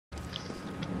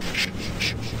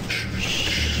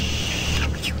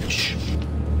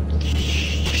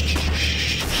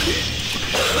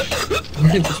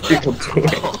did these people do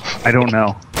it? I don't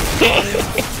know.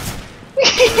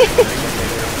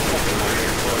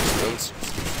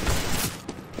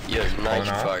 Your knife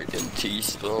fucking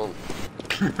teaspoon.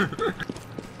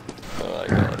 Oh, I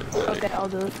got it. Buddy. Okay, I'll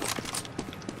do it.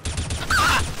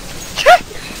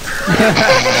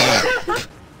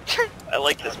 I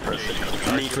like this person.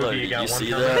 You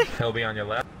see that? He'll be on your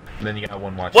left. Then you got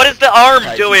one watch. What is the arm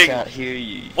I doing? can't hear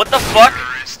you. What the fuck?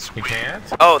 You can't?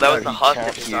 Oh, that was No, the he can't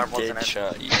hostage's hear arm, wasn't it?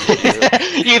 Deadshot,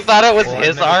 you You thought it was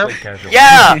his arm?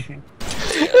 Yeah!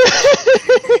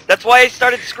 That's why I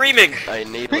started screaming. I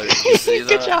need to see that.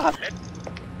 Good job.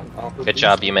 Good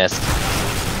job, you missed.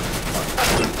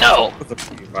 No!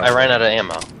 I ran out of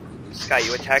ammo. Sky,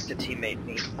 you attacked a teammate,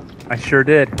 me. I sure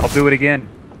did. I'll do it again.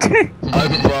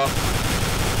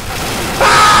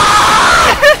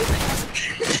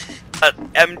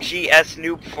 MGS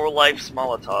Noob for Life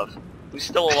Molotov. Who's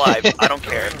still alive? I don't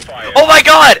care. Oh my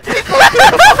god!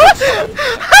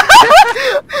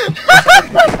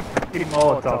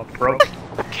 Molotov, bro.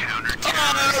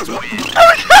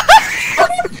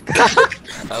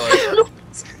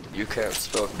 You can't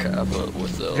spell Kappa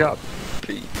without Job.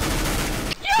 P.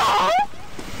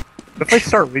 If I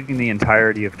start reading the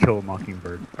entirety of Kill a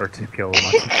Mockingbird, or To Kill a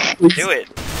Mockingbird, Do it.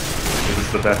 it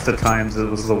was the best of times, it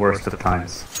was the worst of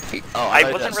times. Oh, I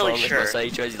heard wasn't that really song sure. as my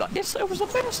sage, he's like, yes, it was the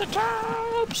best of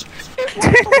times. It was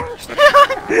the worst of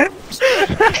times.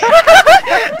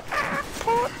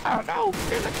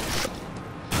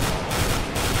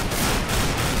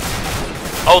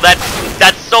 Oh,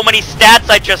 that's so many stats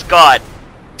I just got.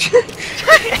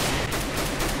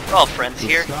 We're all friends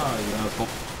here.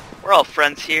 We're all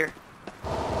friends here.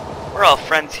 We're all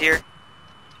friends here.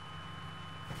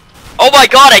 Oh my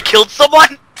god, I killed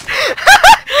someone!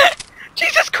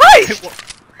 Jesus Christ!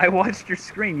 I watched your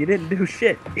screen, you didn't do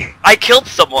shit. I killed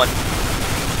someone.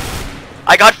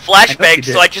 I got I flashbangs,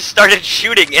 so I just started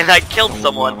shooting and I killed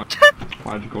someone.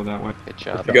 Why'd you go that way? Good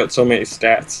job. You got so many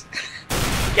stats.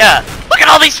 Yeah, look at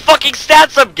all these fucking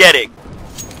stats I'm getting!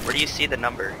 Where do you see the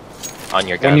number? On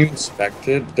your When gun. you inspect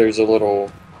it, there's a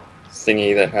little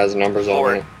thingy that has numbers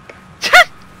on it.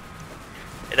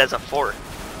 It has a 4.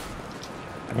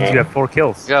 That means you have 4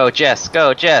 kills. Go, Jess.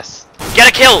 Go, Jess. Get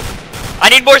a kill! I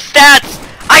need more stats!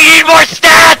 I need more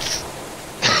stats!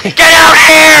 Get out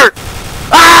here!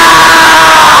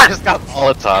 Ah! I just got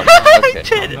Molotov. I Okay.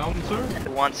 did!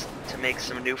 Who wants to make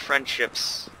some new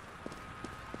friendships?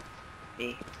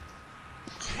 Me.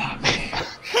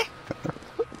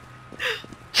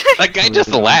 That guy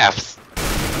just laughs.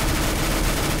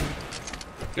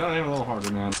 Gotta aim a little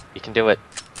harder, man. You can do it.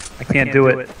 I can't do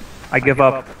it. I give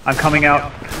up. I'm coming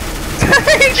out.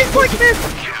 Just like this!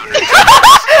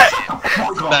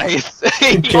 Nice.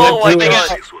 Oh my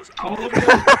god!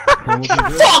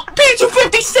 Fuck! Pizza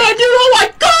 50 cent, dude! Oh my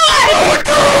god!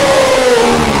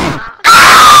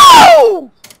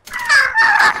 Ow!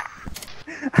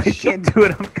 I can't do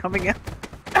it. I'm coming out.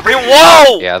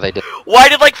 Whoa! Yeah, they did. Why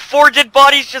did like 4 dead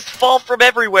bodies just fall from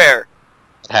everywhere?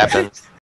 It happens.